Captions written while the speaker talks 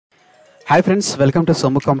Hi friends, welcome to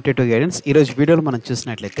Somu competitive guidance. ఈరోజు వీడియోలో మనం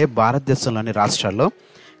చూసినట్లయితే భారతదేశంలోని రాష్ట్రాల్లో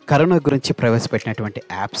కరోనా గురించి ప్రవేశపెట్టినటువంటి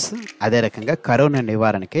యాప్స్, అదే రకంగా కరోనా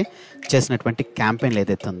నివారణకి చేసినటువంటి క్యాంపెయిన్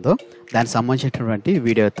ఏదైతే ఉందో దానికి సంబంధించినటువంటి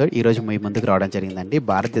వీడియోతో ఈరోజు మీ ముందుకు రావడం జరిగిందండి.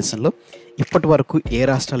 భారతదేశంలో ఇప్పటి వరకు ఏ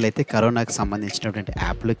రాష్ట్రాల్లో అయితే కరోనాకు సంబంధించినటువంటి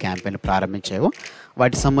యాప్లు క్యాంపెయిన్లు ప్రారంభించాయో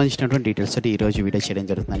వాటికి సంబంధించినటువంటి డీటెయిల్స్ తోటి ఈరోజు వీడియో చేయడం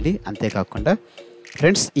జరుగుతుందండి. అంతేకాకుండా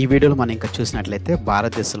ఫ్రెండ్స్, ఈ వీడియోలో మనం ఇంకా చూసినట్లయితే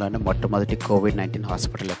భారతదేశంలోనే మొట్టమొదటి కోవిడ్-19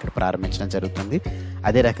 హాస్పిటల్ ఎక్కడ ప్రారంభించడం జరుగుతుంది,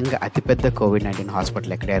 అదే రకంగా అతిపెద్ద కోవిడ్-19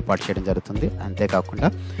 హాస్పిటల్ ఎక్కడ ఏర్పాటు చేయడం జరుగుతుంది, అంతేకాకుండా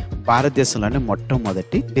భారతదేశంలోనే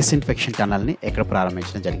మొట్టమొదటి డిస్ఇన్ఫెక్షన్ టనల్ని ఎక్కడ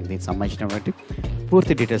ప్రారంభించడం జరిగింది, దీనికి సంబంధించినటువంటి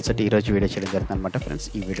పూర్తి డీటెయిల్స్ తోటి ఈరోజు వీడియో చేయడం జరుగుతుంది అనమాట. ఫ్రెండ్స్,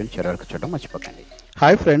 ఈ వీడియోని చివరి వరకు చూడడం మర్చిపోకండి.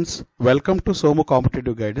 Hi friends, welcome to Somu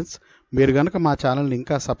competitive guidance. మీరు కనుక మా ఛానల్ని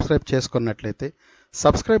ఇంకా సబ్స్క్రైబ్ చేసుకున్నట్లయితే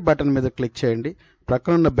సబ్స్క్రైబ్ బటన్ మీద క్లిక్ చేయండి.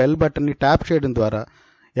 ప్రక్కన ఉన్న బెల్ బటన్ని ట్యాప్ చేయడం ద్వారా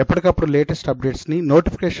ఎప్పటికప్పుడు లేటెస్ట్ అప్డేట్స్ని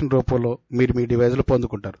నోటిఫికేషన్ రూపంలో మీరు మీ డివైస్లో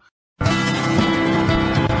పొందుకుంటారు.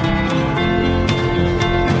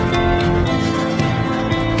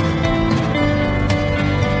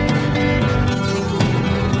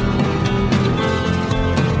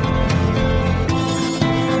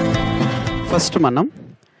 ఫస్ట్ మనం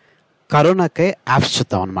కరోనాకై యాప్స్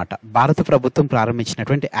చూద్దాం అనమాట. భారత ప్రభుత్వం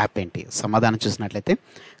ప్రారంభించినటువంటి యాప్ ఏంటి? సమాధానం చూసినట్లయితే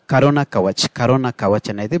కరోనా కవచ్. కరోనా కవచ్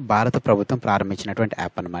అనేది భారత ప్రభుత్వం ప్రారంభించినటువంటి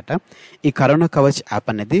యాప్ అనమాట. ఈ కరోనా కవచ్ యాప్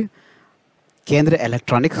అనేది కేంద్ర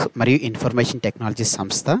ఎలక్ట్రానిక్స్ మరియు ఇన్ఫర్మేషన్ టెక్నాలజీ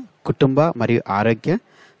సంస్థ, కుటుంబ మరియు ఆరోగ్య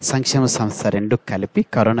సంక్షేమ సంస్థ రెండు కలిపి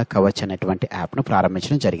కరోనా కవచ్ అనేటువంటి యాప్ను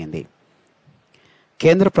ప్రారంభించడం జరిగింది.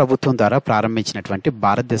 కేంద్ర ప్రభుత్వం ద్వారా ప్రారంభించినటువంటి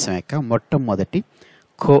భారతదేశం యొక్క మొట్టమొదటి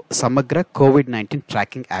సమగ్ర కోవిడ్-19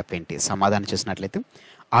 ట్రాకింగ్ యాప్ ఏంటి? సమాధానం చూసినట్లయితే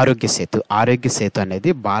ఆరోగ్య సేతు. ఆరోగ్య సేతు అనేది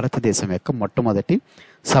భారతదేశం యొక్క మొట్టమొదటి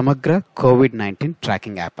సమగ్ర కోవిడ్-19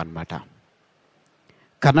 ట్రాకింగ్ యాప్ అన్నమాట.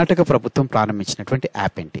 కర్ణాటక ప్రభుత్వం ప్రారంభించినటువంటి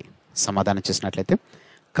యాప్ ఏంటి? సమాధానం చూసినట్లయితే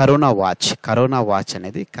కరోనా వాచ్. కరోనా వాచ్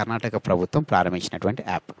అనేది కర్ణాటక ప్రభుత్వం ప్రారంభించినటువంటి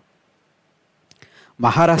యాప్.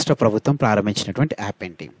 మహారాష్ట్ర ప్రభుత్వం ప్రారంభించినటువంటి యాప్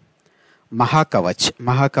ఏంటి? మహాకవచ్.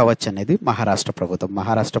 మహాకవచ్ అనేది మహారాష్ట్ర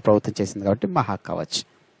ప్రభుత్వం చేసింది కాబట్టి మహాకవచ్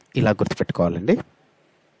ఇలా గుర్తుపెట్టుకోవాలండి.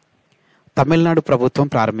 తమిళనాడు ప్రభుత్వం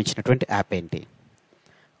ప్రారంభించినటువంటి యాప్ ఏంటి?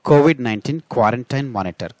 COVID-19 quarantine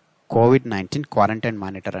monitor. COVID-19 quarantine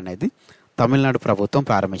monitor అనేది తమిళనాడు ప్రభుత్వం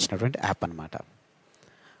ప్రారంభించినటువంటి యాప్ అన్నమాట.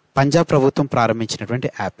 పంజాబ్ ప్రభుత్వం ప్రారంభించినటువంటి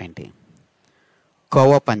యాప్ ఏంటి?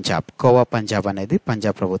 కోవా పంజాబ్. కోవా పంజాబ్ అనేది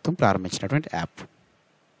పంజాబ్ ప్రభుత్వం ప్రారంభించినటువంటి యాప్.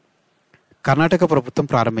 కర్ణాటక ప్రభుత్వం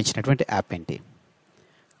ప్రారంభించినటువంటి యాప్ ఏంటి?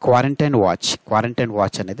 Quarantine watch. క్వారంటైన్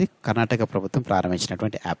వాచ్ అనేది కర్ణాటక ప్రభుత్వం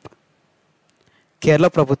ప్రారంభించినటువంటి యాప్. కేరళ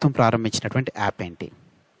ప్రభుత్వం ప్రారంభించినటువంటి యాప్ ఏంటి?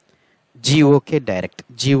 జీఓకే డైరెక్ట్.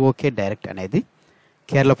 జీఓకే డైరెక్ట్ అనేది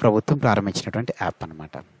కేరళ ప్రభుత్వం ప్రారంభించినటువంటి యాప్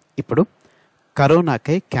అన్నమాట. ఇప్పుడు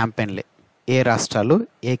కరోనాకై క్యాంపెయిన్లు ఏ రాష్ట్రాలు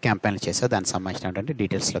ఏ క్యాంపెయిన్లు చేసో దానికి సంబంధించినటువంటి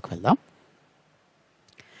డీటెయిల్స్లోకి వెళ్దాం.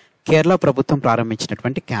 కేరళ ప్రభుత్వం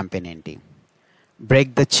ప్రారంభించినటువంటి క్యాంపెయిన్ ఏంటి?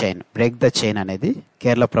 Break the chain. Break the chain అనేది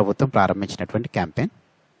కేరళ ప్రభుత్వం ప్రారంభించినటువంటి క్యాంపెయిన్.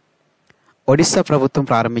 ఒడిస్సా ప్రభుత్వం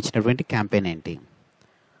ప్రారంభించినటువంటి క్యాంపెయిన్ ఏంటి?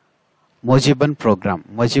 మోజిబన్ ప్రోగ్రామ్.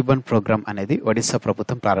 మోజిబన్ ప్రోగ్రామ్ అనేది ఒడిస్సా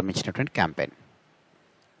ప్రభుత్వం ప్రారంభించినటువంటి క్యాంపెయిన్.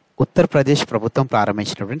 ఉత్తరప్రదేశ్ ప్రభుత్వం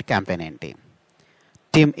ప్రారంభించినటువంటి క్యాంపెయిన్ ఏంటి?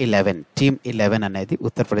 టీమ్ 11. టీమ్ 11 అనేది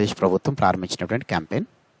ఉత్తరప్రదేశ్ ప్రభుత్వం ప్రారంభించినటువంటి క్యాంపెయిన్.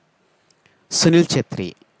 సునీల్ ఛెత్రి,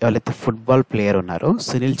 ఎవరైతే ఫుట్బాల్ ప్లేయర్ ఉన్నారో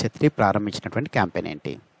సునీల్ ఛెత్రి ప్రారంభించినటువంటి క్యాంపెయిన్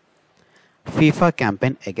ఏంటి? FIFA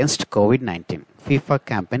campaign against COVID-19. FIFA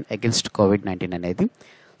campaign against COVID-19 అనేది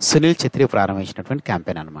సునీల్ ఛెత్రి ప్రారంభించినటువంటి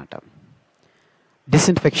క్యాంపెయిన్ అనమాట.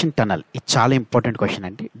 Disinfection tunnel. ఇది చాలా ఇంపార్టెంట్ క్వశ్చన్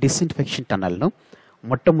అండి. డిస్ఇన్ఫెక్షన్ టనల్ను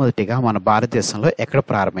మొట్టమొదటిగా మన భారతదేశంలో ఎక్కడ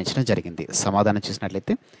ప్రారంభించడం జరిగింది? సమాధానం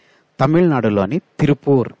చూసినట్లయితే తమిళనాడులోని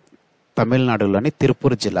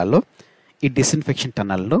తిరుపూర్ జిల్లాలో ఈ డిస్ఇన్ఫెక్షన్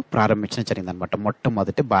టనల్ను ప్రారంభించడం జరిగింది అనమాట.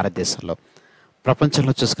 మొట్టమొదటి భారతదేశంలో.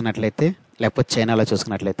 ప్రపంచంలో చూసుకున్నట్లయితే లేకపోతే చైనాలో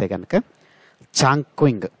చూసుకున్నట్లయితే కనుక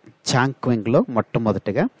చాంగ్క్వింగ్లో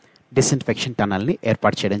మొట్టమొదటిగా డిస్ఇన్ఫెక్షన్ టనల్ని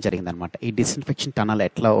ఏర్పాటు చేయడం జరిగిందనమాట. ఈ డిస్ఇన్ఫెక్షన్ టనల్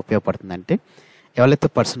ఎట్లా ఉపయోగపడుతుందంటే, ఎవరైతే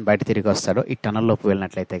పర్సన్ బయట తిరిగి వస్తాడో ఈ టనల్లోకి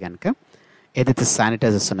వెళ్ళినట్లయితే కనుక ఏదైతే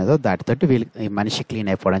శానిటైజర్స్ ఉన్నదో దాటితోటి ఈ మనిషి క్లీన్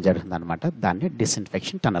అయిపోవడం జరుగుతుంది అనమాట. దాన్ని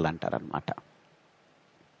డిస్ఇన్ఫెక్షన్ టనల్ అంటారనమాట.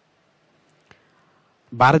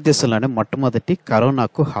 భారతదేశంలోనే మొట్టమొదటి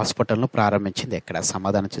కరోనాకు హాస్పిటల్ను ప్రారంభించింది ఎక్కడ?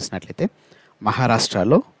 సమాధానం చూసినట్లయితే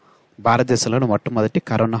మహారాష్ట్రలో భారతదేశంలోని మొట్టమొదటి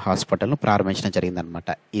కరోనా హాస్పిటల్ను ప్రారంభించడం జరిగిందనమాట.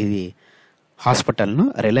 ఇది హాస్పిటల్ను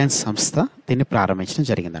రిలయన్స్ సంస్థ దీన్ని ప్రారంభించడం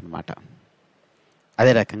జరిగిందనమాట.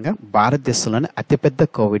 అదే రకంగా భారతదేశంలోని అతిపెద్ద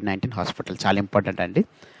కోవిడ్-19 హాస్పిటల్, చాలా ఇంపార్టెంట్ అండి.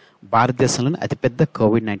 భారతదేశంలోని అతిపెద్ద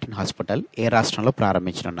కోవిడ్-19 హాస్పిటల్ ఏ రాష్ట్రంలో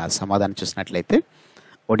ప్రారంభించనున్నారు? సమాధానం చూసినట్లయితే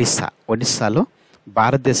ఒడిస్సా. ఒడిస్సాలో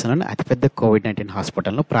భారతదేశంలోని అతిపెద్ద కోవిడ్-19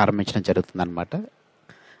 హాస్పిటల్ను ప్రారంభించడం జరుగుతుందన్నమాట.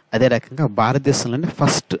 అదే రకంగా భారతదేశంలోనే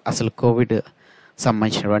ఫస్ట్ అసలు కోవిడ్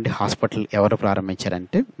సంబంధించినటువంటి హాస్పిటల్ ఎవరు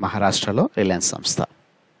ప్రారంభించారంటే మహారాష్ట్రలో రిలయన్స్ సంస్థ.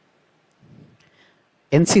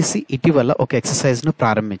 ఎన్సిసి ఇటీవల ఒక ఎక్సర్సైజ్ను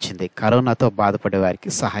ప్రారంభించింది కరోనాతో బాధపడే వారికి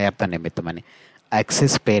సహాయార్థం నిమిత్తమని. ఆ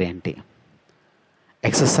ఎక్సర్సైజ్ పేరేంటి?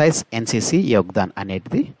 ఎక్సర్సైజ్ ఎన్సిసి యోగ్దాన్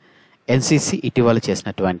అనేది ఎన్సిసి ఇటీవల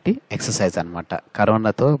చేసినటువంటి ఎక్సర్సైజ్ అన్నమాట.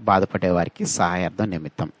 కరోనాతో బాధపడే వారికి సహాయార్థం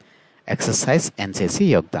నిమిత్తం ఎక్సర్సైజ్ ఎన్సిసి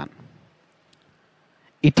యోగ్దాన్.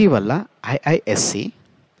 ఇటీవల ఐఐఎస్సి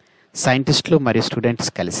సైంటిస్టులు మరియు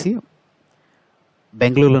స్టూడెంట్స్ కలిసి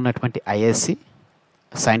బెంగళూరులో ఉన్నటువంటి ఐఐఎస్సి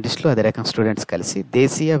సైంటిస్టులు అదే రకం స్టూడెంట్స్ కలిసి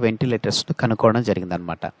దేశీయ వెంటిలేటర్స్ను కనుక్కోవడం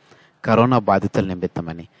జరిగిందనమాట కరోనా బాధితుల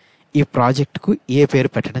నిమిత్తమని. ఈ ప్రాజెక్టుకు ఏ పేరు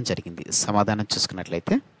పెట్టడం జరిగింది? సమాధానం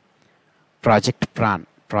చూసుకున్నట్లయితే ప్రాజెక్ట్ ప్రాణ్.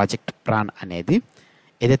 ప్రాజెక్ట్ ప్రాణ్ అనేది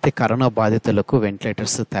ఏదైతే కరోనా బాధితులకు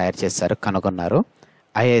వెంటిలేటర్స్ తయారు చేశారో కనుగొన్నారో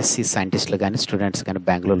ఐఐఎస్సి సైంటిస్టులు కానీ స్టూడెంట్స్ కానీ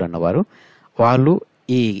బెంగళూరులో ఉన్నవారు వాళ్ళు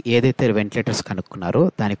ఈ ఏదైతే వెంటిలేటర్స్ కనుక్కున్నారో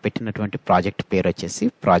దానికి పెట్టినటువంటి ప్రాజెక్ట్ పేరు వచ్చేసి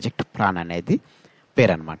ప్రాజెక్ట్ ప్రాణ్ అనేది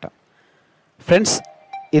పేరు అనమాట. ఫ్రెండ్స్,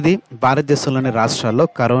 ఇది భారతదేశంలోని రాష్ట్రాల్లో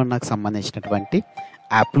కరోనాకు సంబంధించినటువంటి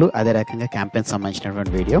యాప్లు అదే రకంగా క్యాంపెయిన్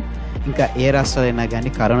సంబంధించినటువంటి వీడియో. ఇంకా ఏ రాష్ట్రాలైనా కానీ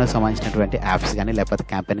కరోనాకు సంబంధించినటువంటి యాప్స్ కానీ లేకపోతే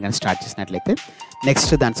క్యాంపెయిన్ కానీ స్టార్ట్ చేసినట్లయితే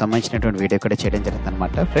నెక్స్ట్ దానికి సంబంధించినటువంటి వీడియో కూడా చేయడం జరుగుతుంది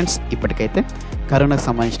అనమాట. ఫ్రెండ్స్, ఇప్పటికైతే కరోనాకు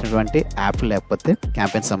సంబంధించినటువంటి యాప్ లేకపోతే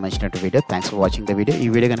క్యాంపెయిన్ సంబంధించినటువంటి video. Thanks for watching the video. ఈ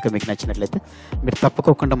వీడియో కనుక మీకు నచ్చినట్లయితే మీరు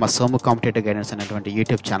తప్పకోకుండా మా సోము కాంపిటేటివ్ గైడెన్స్ అనేటువంటి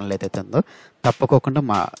యూట్యూబ్ ఛానల్ ఏదైతే ఉందో తప్పకోకుండా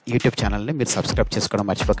మా యూట్యూబ్ ఛానల్ని మీరు సబ్స్క్రైబ్ చేసుకోవడం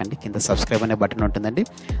మర్చిపోకండి. కింద సబ్స్క్రైబ్ అనే బటన్ ఉంటుందండి.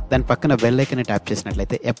 దాని పక్కన బెల్ ఐకాన్ని ట్యాప్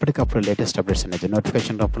చేసినట్లయితే ఎప్పటికప్పుడు లేటెస్ట్ అప్డేట్స్ అనేది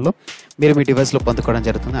నోటిఫికేషన్ రూపంలో మీరు మీ డివైస్లో పొందుకోవడం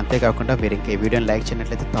జరుగుతుంది. అంతేకాకుండా మీరు ఇంకా ఈ వీడియోని లైక్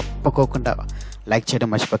చేయనట్లయితే తప్పకోకుండా లైక్ చేయడం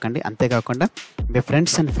మర్చిపోకండి. అంతేకాకుండా మీ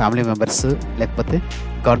ఫ్రెండ్స్ అండ్ ఫ్యామిలీ మెంబర్స్ లేకపోతే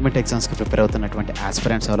గవర్నమెంట్ ఎగ్జామ్స్కి ప్రిపేర్ అవుతున్నటువంటి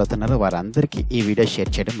ఆస్పిరెంట్స్ ఎవరు అవుతున్నారో వారందరికీ ఈ వీడియో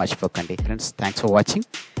షేర్ చేయడం మర్చిపోకండి. Friends, thanks for watching.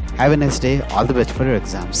 Have a nice day. All the best for your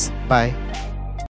exams. Bye.